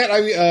 So Matt,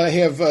 I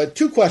have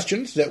two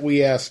questions that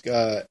we ask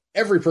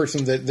every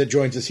person that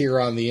joins us here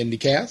on the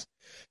IndyCast.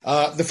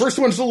 The first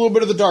one's a little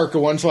bit of the darker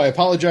one, so I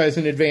apologize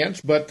in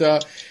advance. But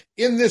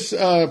in this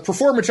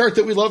performance art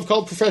that we love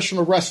called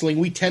professional wrestling,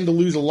 we tend to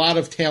lose a lot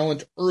of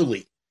talent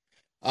early.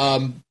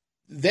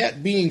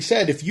 That being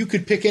said, if you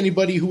could pick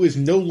anybody who is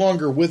no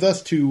longer with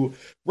us to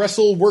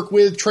wrestle, work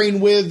with,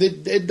 train with,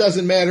 it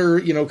doesn't matter,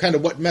 kind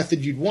of what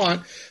method you'd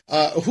want,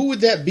 who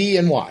would that be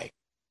and why?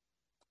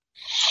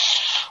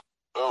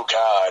 Oh,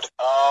 God.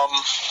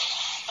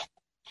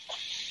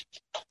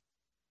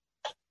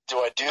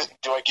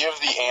 Do I give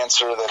the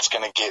answer that's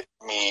going to get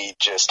me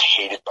just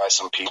hated by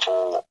some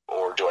people,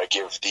 or do I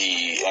give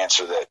the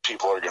answer that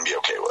people are going to be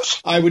okay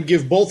with? I would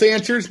give both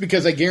answers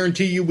because I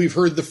guarantee you we've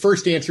heard the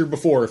first answer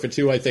before if it's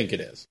who I think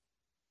it is.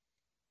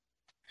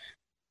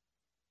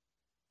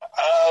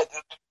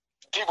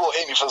 People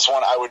hate me for this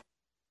one. I would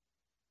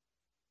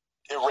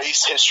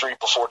erase history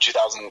before June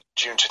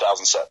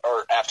 2007,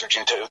 or after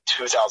June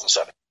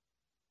 2007.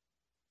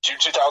 June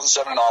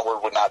 2007 and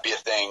onward would not be a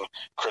thing.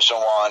 Chris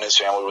Benoit and his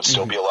family would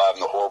still be alive,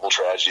 and the horrible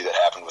tragedy that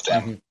happened with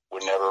them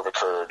would never have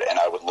occurred, and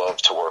I would love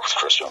to work with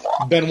Chris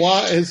Benoit.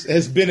 Benoit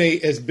has been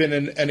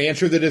an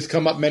answer that has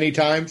come up many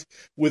times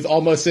with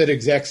almost that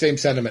exact same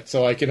sentiment,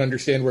 so I can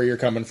understand where you're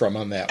coming from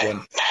on that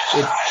one.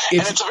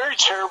 It's a very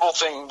terrible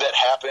thing that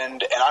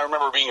happened, and I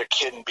remember being a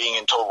kid and being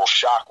in total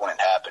shock when it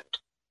happened.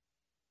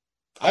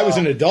 I was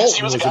an adult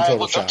he was and a guy in I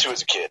total looked shock. up to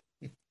as a kid.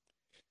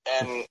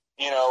 And,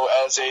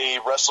 as a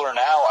wrestler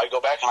now, I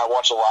go back and I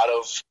watch a lot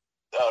of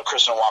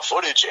Chris Benoit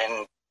footage,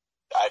 and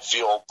I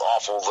feel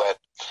awful that,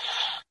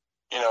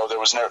 I'll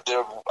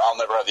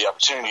never have the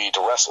opportunity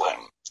to wrestle him.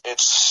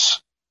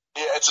 It's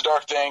a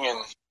dark thing, and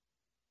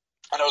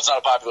I know it's not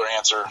a popular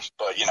answer,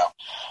 but, the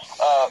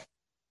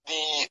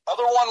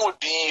other one would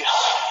be,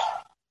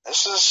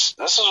 this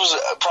was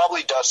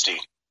probably Dusty.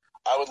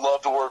 I would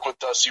love to work with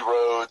Dusty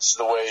Rhodes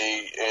the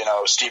way,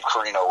 Steve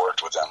Corino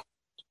worked with him.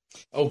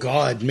 Oh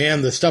God,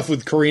 man, the stuff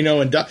with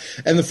Corino and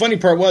the funny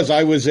part was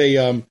I was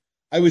a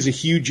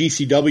huge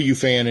ECW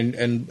fan,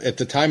 and at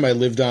the time I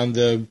lived in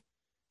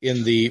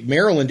the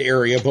Maryland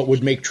area, but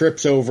would make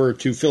trips over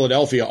to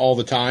Philadelphia all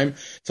the time.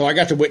 So I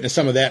got to witness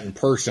some of that in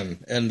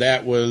person, and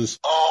that was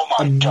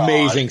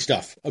amazing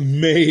stuff.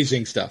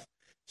 Amazing stuff.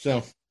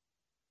 So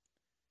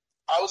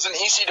I was in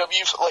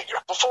ECW,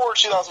 before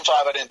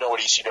 2005, I didn't know what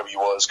ECW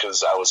was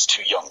because I was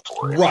too young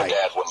for it. Right. My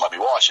dad wouldn't let me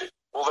watch it.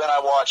 Well, then I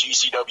watched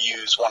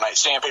ECW's One Night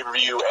Stand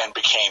pay-per-view and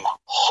became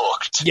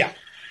hooked. Yeah.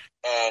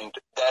 And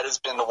that has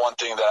been the one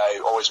thing that I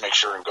always make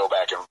sure and go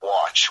back and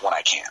watch when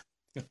I can.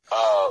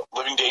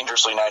 Living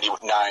Dangerously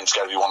 99's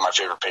got to be one of my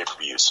favorite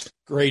pay-per-views.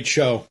 Great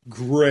show.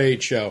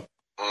 Great show.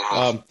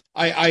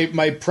 Mm-hmm.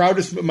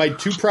 My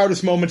two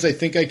proudest moments I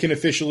think I can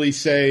officially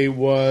say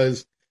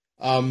was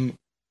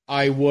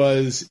I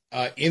was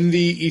in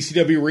the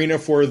ECW arena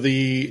for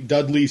the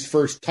Dudley's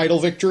first title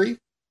victory,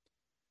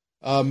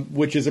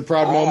 which is a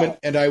proud moment,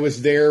 and I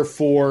was there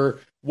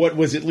for what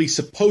was at least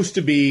supposed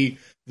to be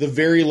the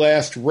very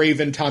last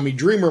Raven-Tommy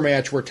Dreamer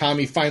match where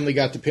Tommy finally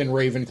got to pin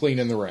Raven clean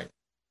in the ring.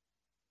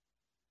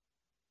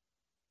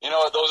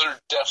 Those are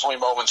definitely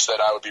moments that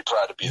I would be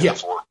proud to be there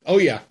for. Oh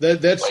yeah,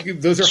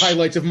 those are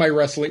highlights of my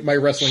wrestling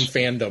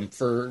fandom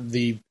for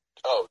the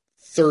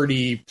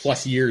 30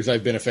 plus years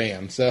I've been a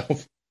fan. So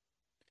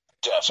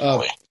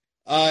definitely.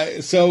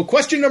 So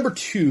question number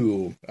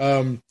 2.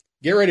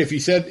 Get ready. If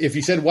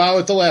you said wow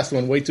at the last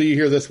one, wait till you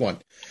hear this one.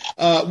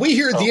 We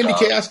here at the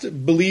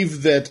IndyCast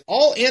believe that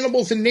all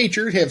animals in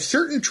nature have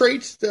certain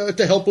traits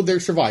to help with their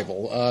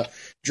survival.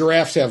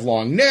 Giraffes have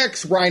long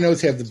necks,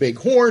 rhinos have the big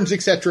horns,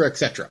 etc.,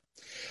 etc.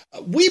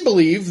 We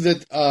believe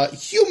that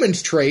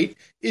humans' trait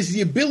is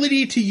the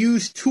ability to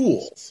use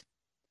tools.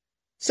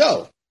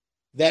 So,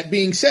 that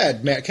being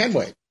said, Matt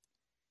Kenway,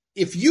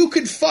 if you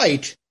could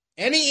fight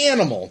any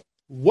animal,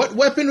 what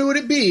weapon would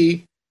it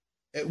be?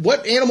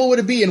 What animal would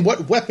it be, and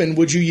what weapon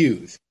would you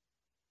use?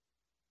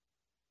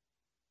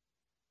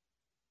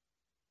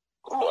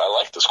 Ooh, I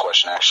like like this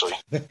question, actually.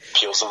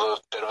 Appeals to the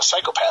bit of a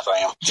psychopath I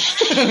am.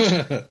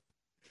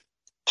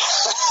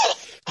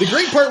 The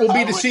great part will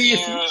be to see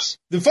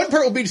the fun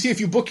part will be to see if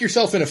you book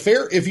yourself in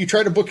if you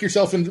try to book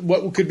yourself in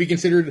what could be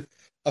considered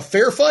a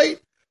fair fight,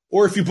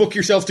 or if you book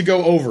yourself to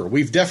go over.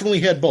 We've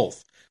definitely had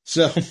both.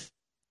 So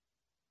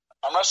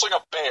I'm wrestling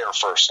a bear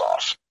first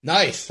off.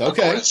 Nice.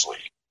 Okay. Grizzly.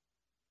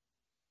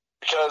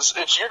 Because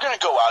if you're going to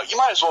go out, you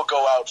might as well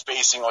go out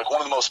facing like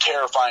one of the most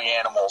terrifying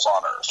animals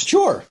on earth.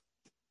 Sure.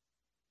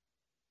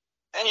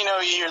 And you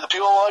hear the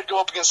people go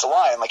up against the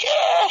lion, like,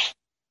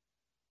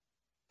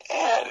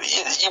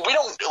 we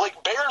don't,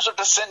 like, bears are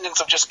descendants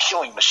of just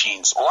killing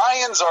machines.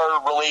 Lions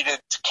are related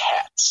to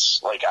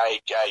cats. Like, I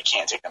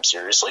can't take them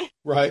seriously.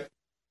 Right.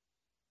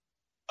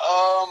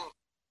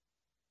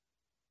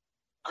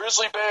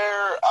 Grizzly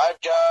bear,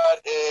 I've got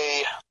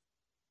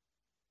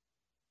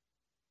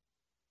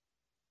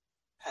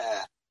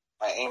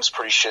my aim's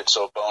pretty shit,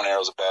 so a bow and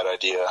arrow's a bad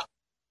idea.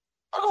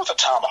 I'll go with a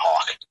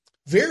tomahawk.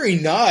 Very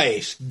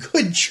nice.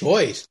 Good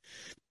choice.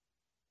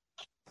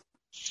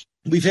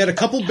 We've had a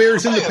couple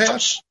bears in the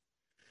past.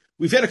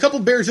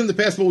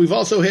 But we've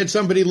also had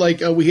somebody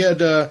like, we had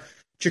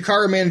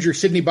Chikara manager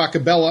Sydney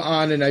Bacabella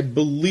on, and I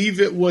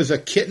believe it was a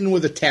kitten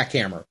with a tack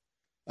hammer.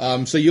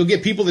 So you'll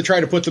get people that try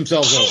to put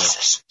themselves over.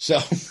 So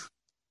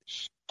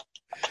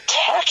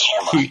tack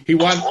hammer.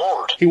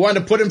 He wanted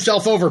to put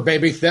himself over,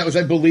 baby. That was,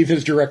 I believe,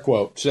 his direct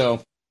quote.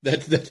 So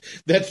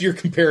that's your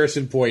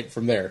comparison point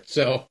from there.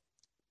 So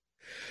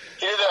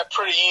he did that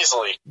pretty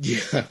easily.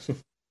 Yeah.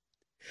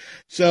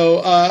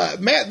 So,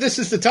 Matt, this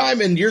is the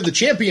time, and you're the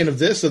champion of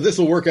this, so this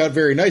will work out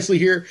very nicely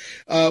here,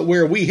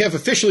 where we have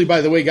officially,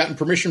 by the way, gotten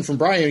permission from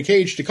Brian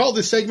Cage to call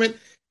this segment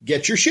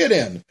Get Your Shit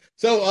In.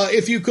 So,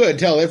 if you could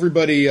tell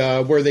everybody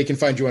where they can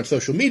find you on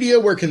social media,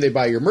 where can they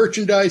buy your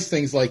merchandise,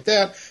 things like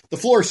that. The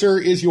floor, sir,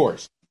 is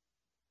yours.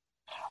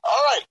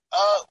 All right.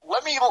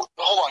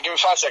 Hold on, give me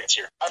 5 seconds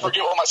here. I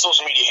forget what my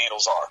social media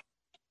handles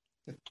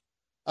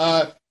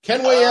are.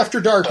 Kenway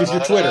After Dark is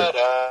your Twitter.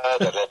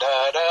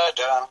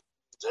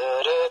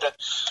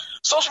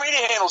 Social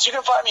media handles, you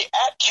can find me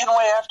at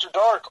Kenway After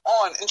Dark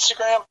on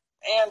Instagram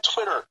and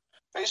Twitter.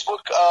 Facebook,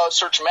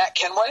 search Matt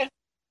Kenway.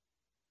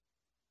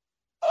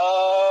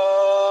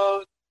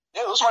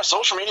 Those are my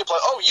social media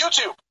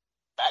YouTube.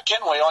 Matt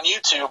Kenway on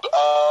YouTube.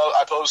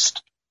 I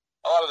post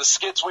a lot of the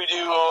skits we do,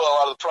 a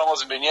lot of the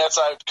promos and vignettes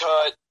I've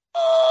cut.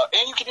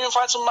 And you can even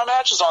find some of my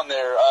matches on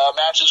there.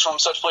 Matches from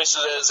such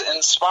places as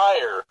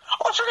Inspire.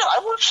 Oh, I forgot,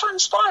 I worked for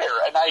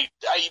Inspire, and I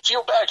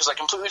feel bad because I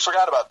completely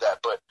forgot about that,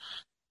 but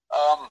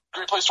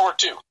great place to work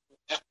too.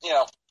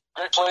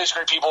 Great place,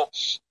 great people.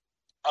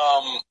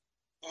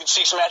 You can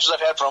see some matches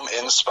I've had from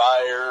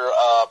Inspire,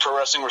 Pro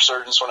Wrestling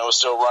Resurgence when it was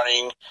still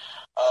running,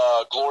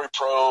 Glory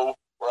Pro,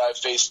 where I've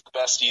faced the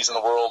besties in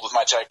the world with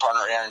my tag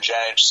partner Aaron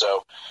Janich.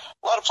 So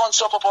a lot of fun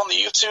stuff up on the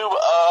YouTube.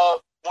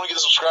 Want to get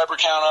the subscriber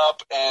count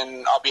up,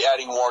 and I'll be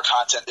adding more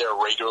content there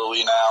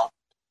regularly now.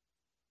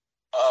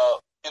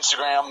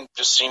 Instagram,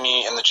 just see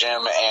me in the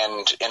gym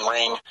and in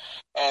ring,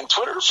 and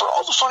Twitter for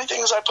all the funny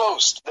things I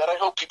post that I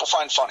hope people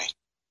find funny.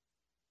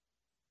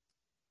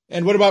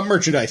 And what about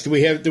merchandise? Do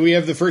we have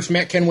the first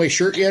Matt Kenway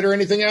shirt yet, or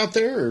anything out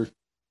there? Or?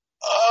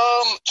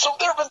 So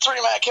there have been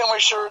 3 Matt Kenway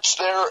shirts.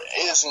 There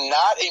is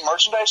not a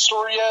merchandise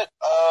store yet.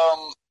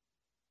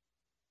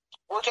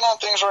 Working on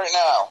things right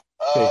now.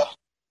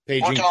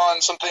 Working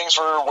on some things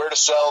for where to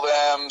sell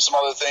them, some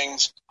other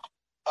things.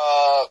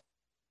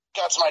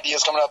 Got some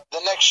ideas coming up.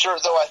 The next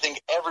shirt, though, I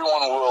think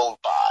everyone will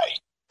buy.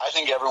 I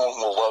think everyone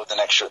will love the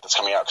next shirt that's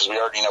coming out because we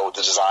already know what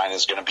the design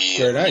is going to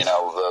be and, nice.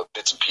 The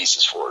bits and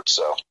pieces for it.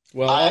 So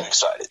I'm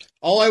excited.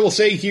 All I will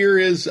say here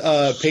is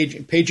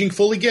paging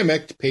fully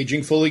gimmicked.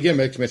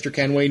 Mr.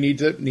 Kenway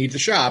needs a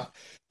shop,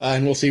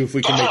 and we'll see if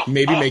we can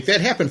make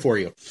that happen for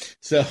you.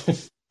 So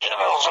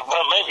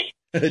maybe.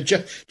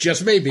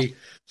 just maybe.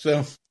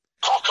 So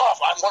cough,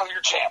 I'm one of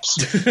your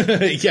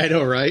champs. Yeah, I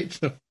know, right?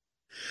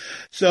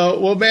 So,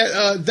 well,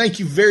 Matt, thank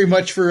you very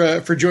much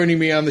for joining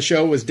me on the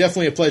show. It was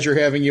definitely a pleasure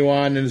having you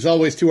on. And as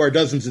always, to our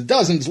dozens and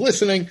dozens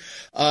listening,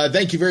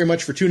 thank you very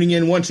much for tuning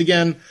in once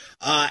again.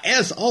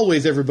 As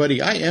always,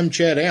 everybody, I am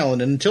Chad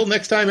Allen. And until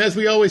next time, as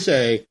we always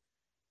say,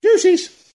 deuces.